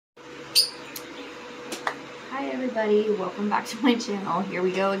Hi everybody, welcome back to my channel. Here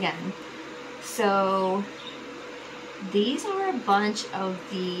we go again. So these are a bunch of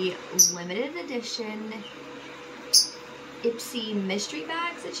the limited edition Ipsy mystery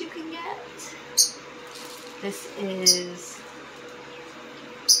bags that you can get. This is,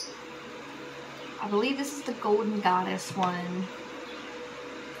 I believe this is the Golden Goddess one.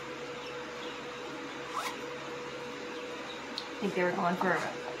 I think they were going for,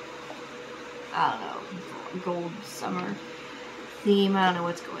 I don't know, gold summer theme. I don't know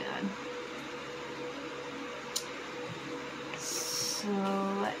what's going on. So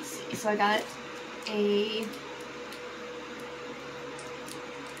let's see. So I got a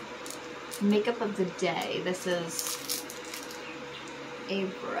makeup of the day. This is a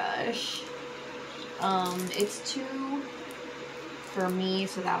brush. It's too for me,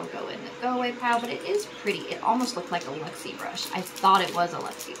 so that'll go in the go away pile, but it is pretty. It almost looked like a Luxie brush. I thought it was a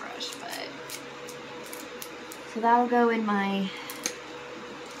Luxie brush, but so that'll go in my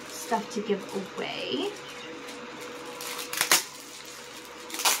stuff to give away.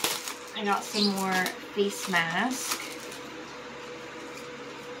 I got some more face mask.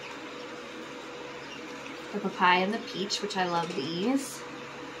 The papaya and the peach, which I love these.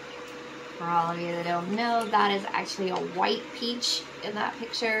 For all of you that don't know, that is actually a white peach in that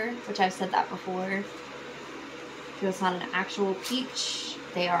picture, which I've said that before. So it's not an actual peach.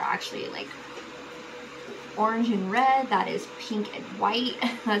 They are actually like orange and red. That is pink and white.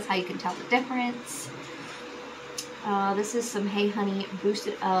 That's how you can tell the difference. This is some Hey Honey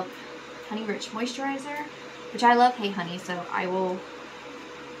Boosted Up Honey Rich Moisturizer, which I love Hey Honey, so I will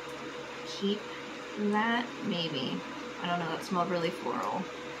keep that, maybe. I don't know, that smelled really floral.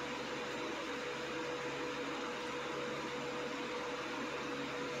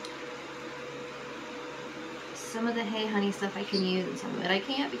 Some of the Hey Honey stuff I can use and some of it I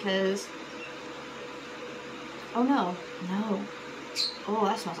can't because, oh no, no. Oh,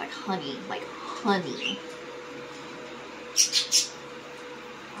 that smells like honey, honey.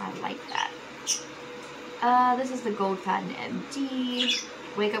 I like that. This is the Gold Patent MD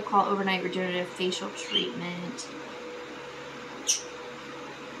Wake Up Call Overnight Regenerative Facial Treatment.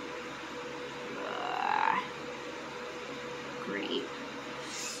 Great.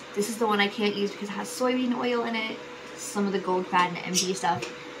 This is the one I can't use because it has soybean oil in it. Some of the Gold Patent MD stuff,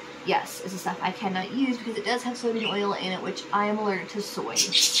 yes, is the stuff I cannot use because it does have soybean oil in it, which I am allergic to soy.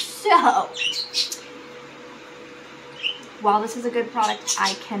 So, while this is a good product,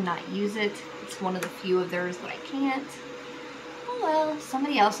 I cannot use it. It's one of the few of theirs that I can't. Oh well,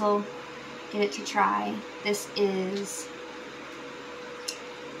 somebody else will get it to try. This is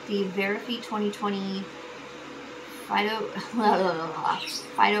the Verifi 2020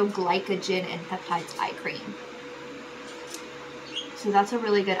 Phytoglycogen and Peptides Eye Cream. So that's a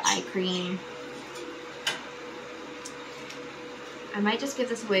really good eye cream. I might just give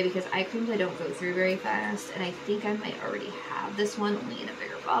this away because eye creams I don't go through very fast, and I think I might already have this one, only in a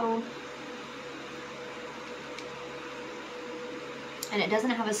bigger bottle. And it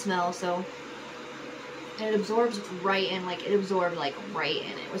doesn't have a smell, so it absorbs right in, like it absorbed like right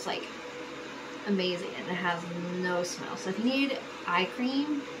in. It was like amazing, and it has no smell. So if you need eye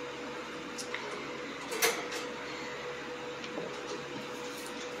cream,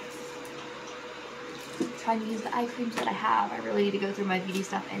 trying to use the eye creams that I have. I really need to go through my beauty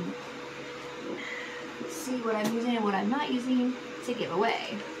stuff and see what I'm using and what I'm not using to give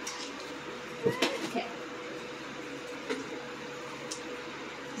away. Okay.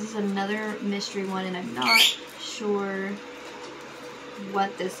 This is another mystery one, and I'm not sure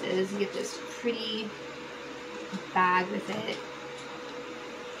what this is. You get this pretty bag with it.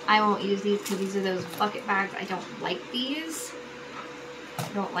 I won't use these because these are those bucket bags. I don't like these. I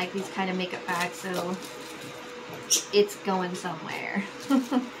don't like these kind of makeup bags, so it's going somewhere.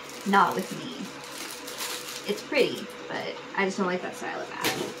 Not with me. It's pretty, but I just don't like that style of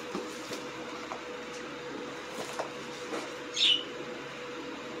bag.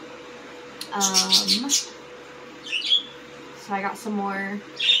 So I got some more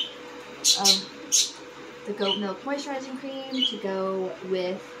of the goat milk moisturizing cream to go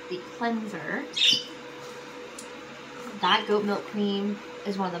with the cleanser. That goat milk cream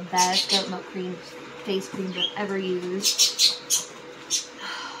is one of the best goat milk creams, face creams I've ever used.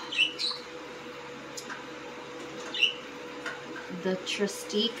 The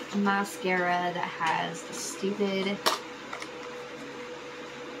Tristique mascara that has the stupid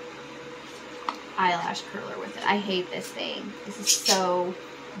eyelash curler with it. I hate this thing. This is so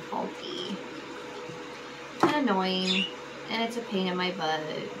bulky and annoying, and it's a pain in my butt.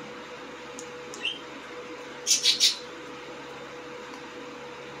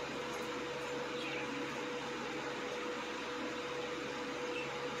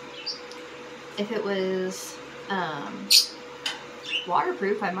 If it was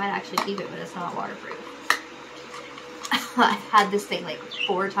waterproof, I might actually keep it, but it's not waterproof. I've had this thing like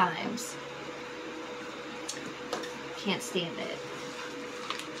 4 times. Can't stand it.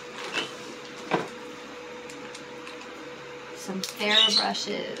 Some fair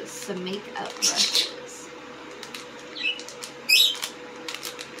brushes, some makeup brushes.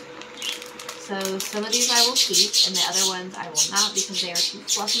 So some of these I will keep, and the other ones I will not because they are too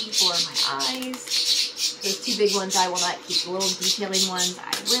fluffy for my eyes. Those 2 big ones I will not keep. The little detailing ones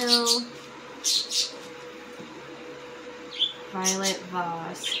I will. Violet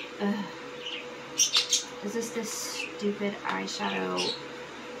Voss. Ugh. Is this stupid eyeshadow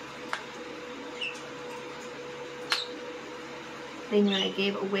thing that I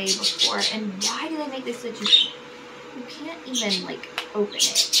gave away before? And why do they make this such a... You can't even, like, open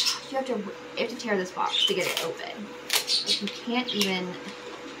it. You have to tear this box to get it open. Like, you can't even...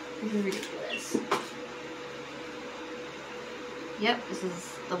 This is ridiculous. Yep, this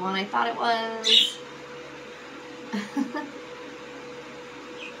is the one I thought it was.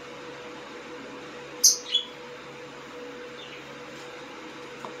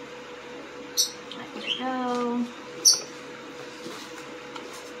 There we go.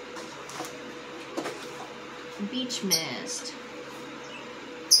 Beach Mist.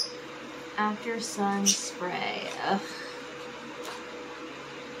 After Sun Spray. Ugh.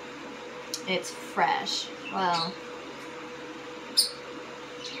 It's fresh. Well.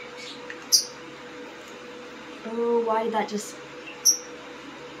 Oh, why did that just...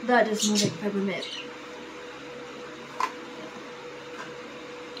 That just smells like peppermint.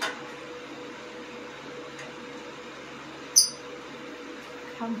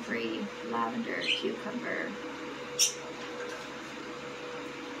 Comfrey, lavender, cucumber.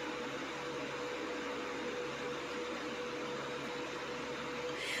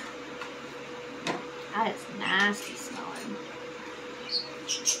 That is nasty smelling.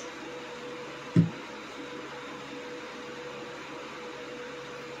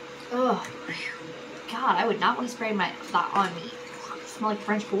 Oh, God, I would not want to spray that on me. I smell like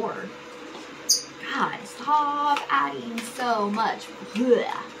French gore. God, stop adding so much.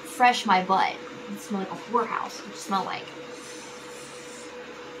 Blech. Fresh my butt. It smells like a whorehouse. It smell like.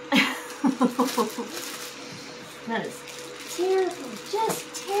 That is terrible.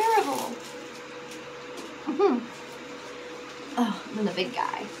 Just terrible. Oh, and then the big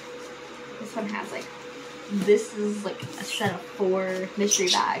guy. This one has like, this is like a set of 4 mystery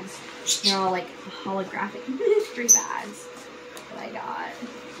bags. They're all like holographic mystery bags that I got.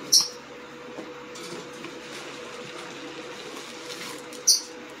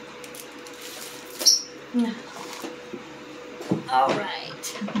 All right.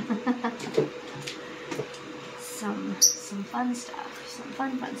 some fun stuff. Some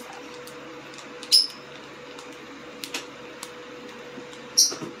fun stuff.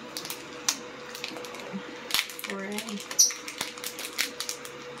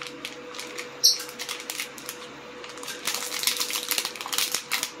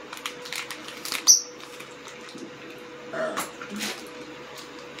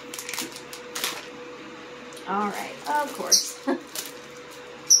 Alright, of course.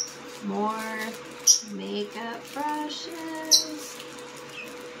 More makeup brushes.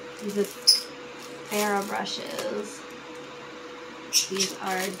 These are Farrah brushes. These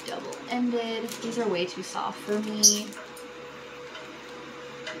are double-ended. These are way too soft for me.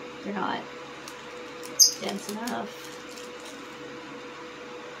 They're not dense enough.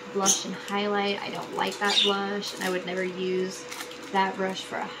 Blush and highlight. I don't like that blush, and I would never use that brush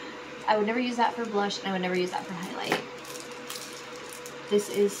for I would never use that for blush, and I would never use that for highlight. This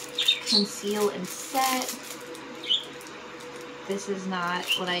is conceal and set. This is not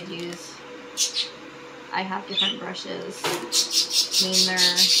what I'd use. I have different brushes. I mean,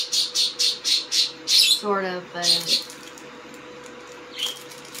 they're sort of, but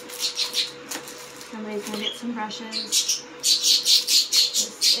somebody's gonna get some brushes.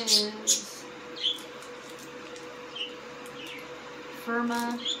 This is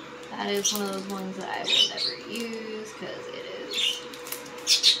Firma. That is one of those ones that I will never use because it is...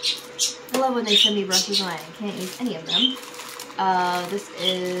 I love when they send me brushes and I can't use any of them. This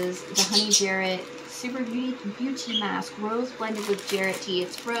is the Honey Jarrett Super Beauty Mask. Rose blended with Jarrett tea.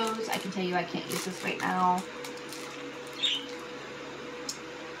 It's rose. I can tell you I can't use this right now.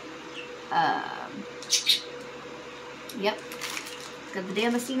 Yep. It's got the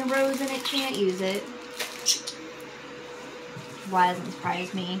Damascena rose in it. Can't use it. Why doesn't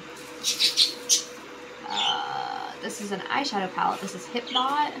surprise me? This is an eyeshadow palette. This is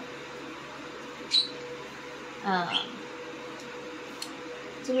Hypnot.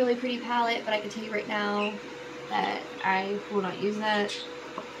 It's a really pretty palette, but I can tell you right now that I will not use that.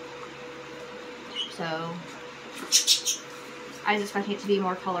 So I was expecting it to be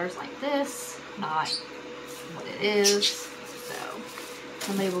more colors like this, not what it is. So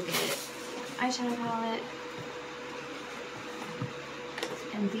somebody will get an eyeshadow palette.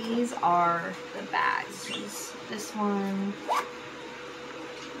 And these are the bags. This one.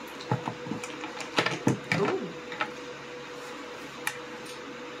 Ooh.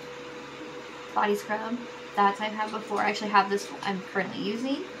 Body scrub. That I've had before. I actually have this I'm currently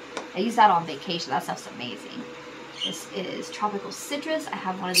using. I use that on vacation. That stuff's amazing. This is Tropical Citrus. I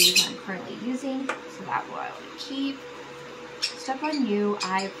have one of these I'm currently using. So that will I will keep. Step on You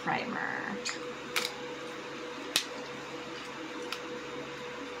Eye Primer.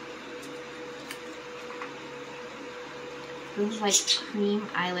 This is like cream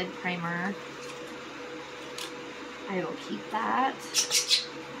eyelid primer. I will keep that.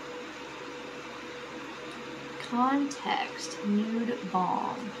 Context Nude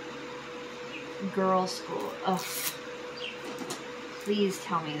Balm. Girl School. Ugh. Please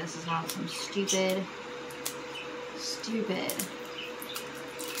tell me this is not some stupid.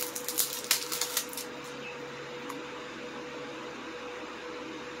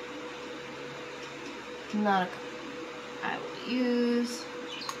 Not a I will use.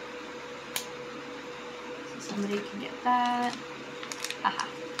 So somebody can get that. Aha.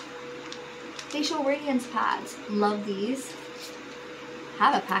 Facial Radiance Pads. Love these.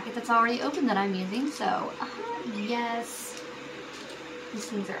 Have a packet that's already open that I'm using, so yes. These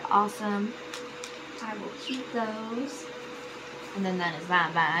things are awesome. I will keep those. And then that is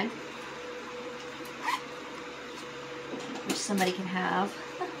that bag, which somebody can have.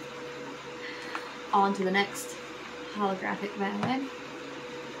 On to the next holographic bag.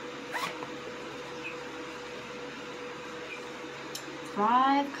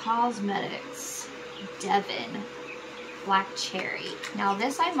 Thrive Cosmetics Devon Black Cherry. Now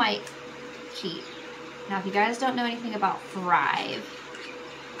this I might keep. Now if you guys don't know anything about Thrive,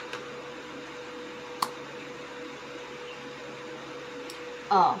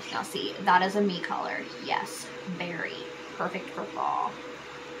 oh, now see, that is a me color. Yes, very perfect for fall.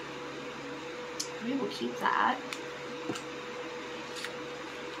 We will keep that.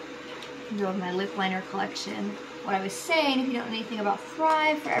 Go with my lip liner collection. What I was saying, if you don't know anything about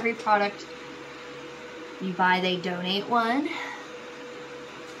Thrive, for every product you buy, they donate one.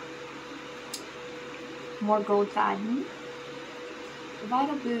 More Gold Faden.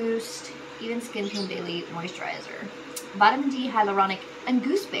 Vital Boost, Even Skin Tone Daily Moisturizer. Vitamin D, Hyaluronic, and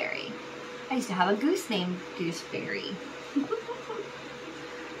Gooseberry. I used to have a goose named Gooseberry.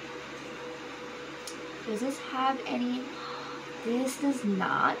 Does this have any? This does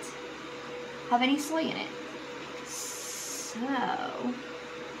not have any soy in it. So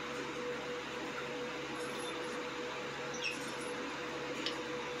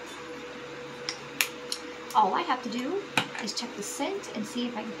all I have to do is check the scent and see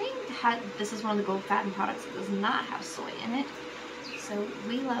if I can think this is one of the Gold Faden products that does not have soy in it. So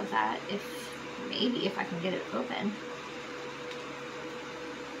we love that. Maybe if I can get it open.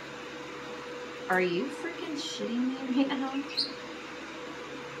 Are you freaking shitting me right now?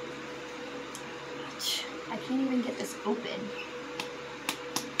 I can't even get this open.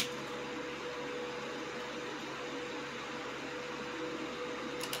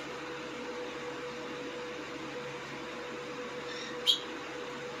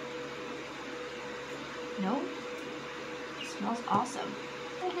 Nope. It smells awesome.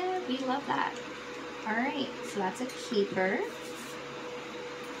 We love that. Alright, so that's a keeper.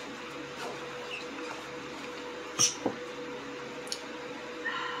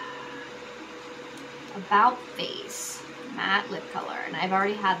 About Face matte lip color, and I've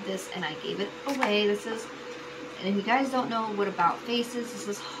already had this and I gave it away. This is, and if you guys don't know what About Face is, this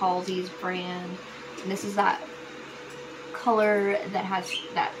is Halsey's brand, and this is that color that has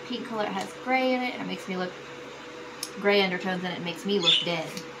that pink color. It has gray in it, and it makes me look gray undertones, and it makes me look dead.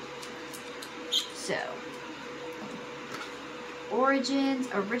 So, Origins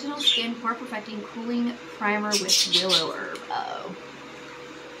Original Skin Pore Perfecting Cooling Primer with Willow Herb. Uh-oh.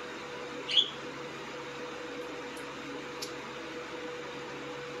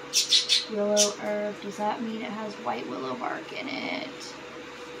 Willow herb, does that mean it has white willow bark in it?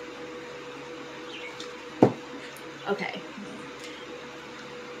 Okay.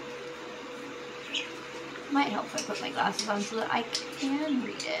 Might help if I put my glasses on so that I can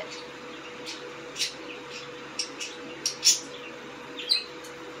read it.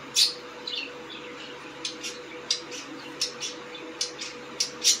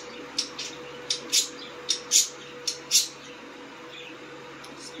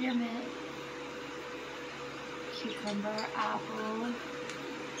 November apple.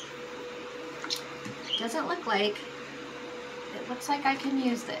 Doesn't look like, it looks like I can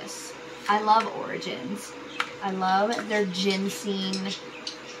use this. I love Origins. I love their ginseng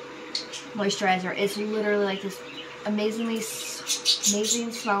moisturizer. It's literally like this amazing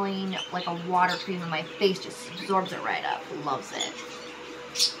smelling, like a water cream, and my face just absorbs it right up. Loves it.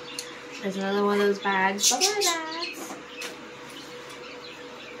 There's another one of those bags. Bye-bye bags.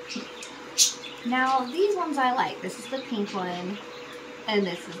 Now, these ones I like. This is the pink one, and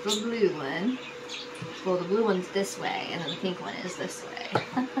this is the blue one. Well, the blue one's this way, and then the pink one is this way.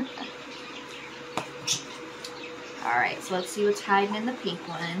 Alright, so let's see what's hiding in the pink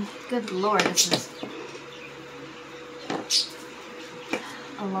one. Good lord, this is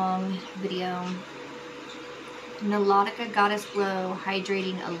a long video. Melodica Goddess Glow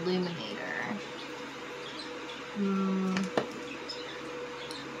Hydrating Illuminator.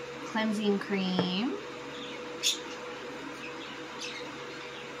 Cleansing cream.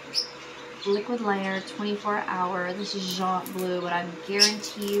 Liquid layer, 24 hour. This is Jaunt Blue, but I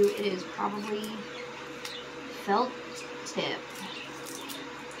guarantee you it is probably felt tip.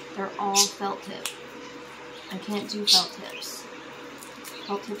 They're all felt tip. I can't do felt tips.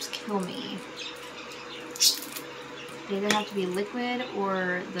 Felt tips kill me. They either have to be liquid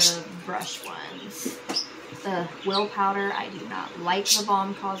or the brush ones. The Will Powder, I do not like the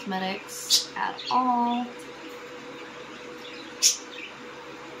Balm Cosmetics at all.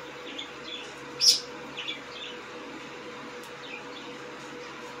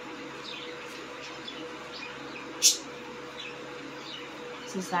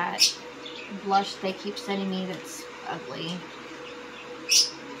 This is that blush they keep sending me that's ugly.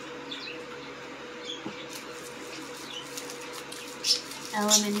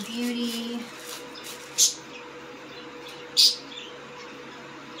 Element Beauty.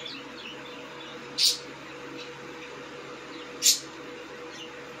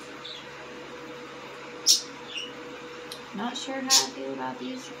 Not sure how I feel about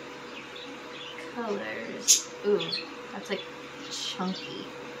these colors. Ooh, that's like chunky.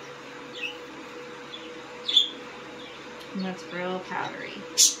 And that's real powdery.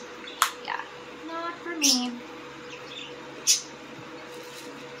 Yeah, not for me.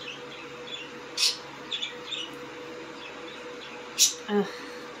 Ugh,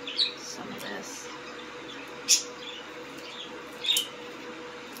 some of this.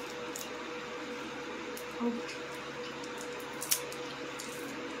 Oh.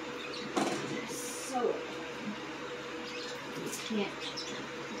 So, these can't.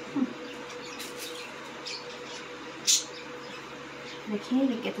 I can't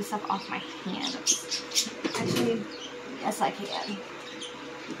even get this stuff off my hand. Actually, yes I can.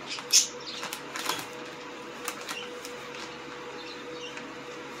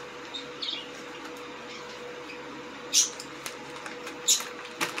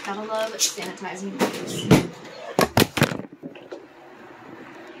 Gotta love sanitizing things.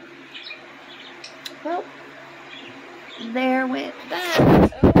 Well, there with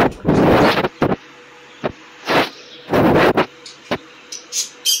that.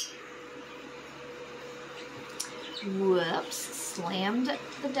 Whoops, slammed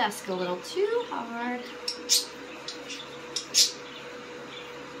the desk a little too hard.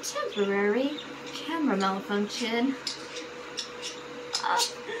 Temporary camera malfunction.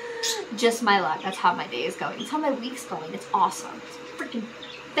 Just my luck. That's how my day is going. It's how my week's going. It's awesome. It's freaking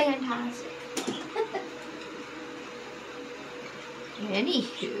fantastic.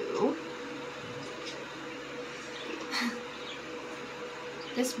 Anywho,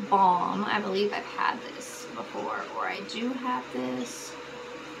 this balm, I believe I've had this before, or I do have this.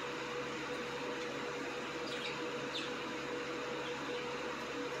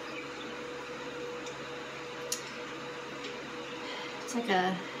 It's like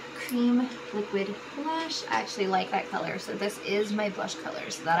a cream liquid blush. I actually like that color, so this is my blush color,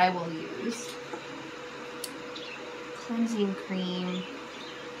 so that I will use. Cleansing cream.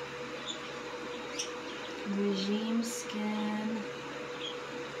 Regime Skin.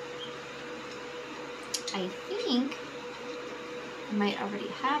 I think I might already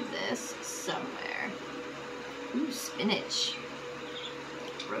have this somewhere. Ooh, spinach.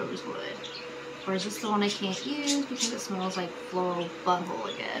 Rosewood. Or is this the one I can't use because it smells like floral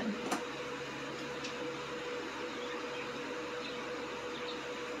butthole again?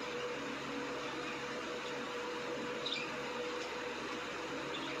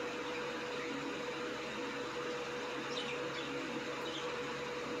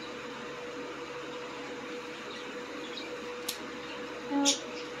 Nope.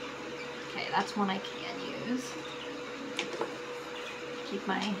 Okay, that's one I can use. Keep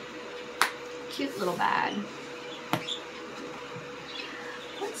my cute little bag.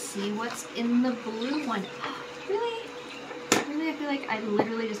 see what's in the blue one. Really? Really, I feel like I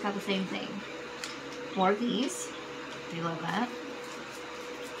literally just got the same thing. More of these. Do love that.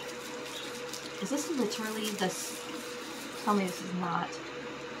 Is this literally this? Tell me this is not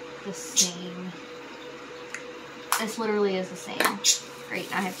the same. This literally is the same.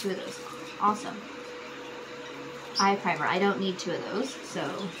 Great, I have 2 of those. Awesome. Eye primer. I don't need 2 of those,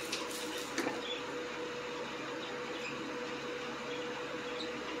 so.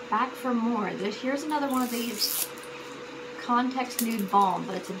 Back for more. Here's another one of these Context Nude Balm,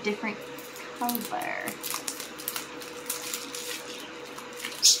 but it's a different color.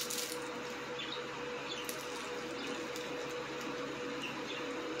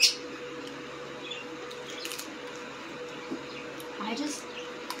 I just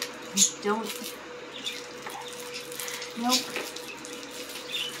don't. Nope.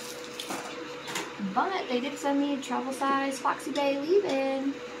 But they did send me a travel size Foxy Bay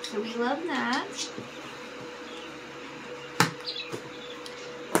leave-in, so we love that.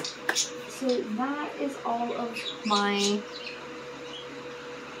 So that is all of my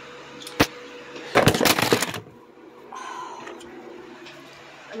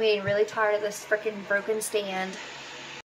I'm getting really tired of this freaking broken stand.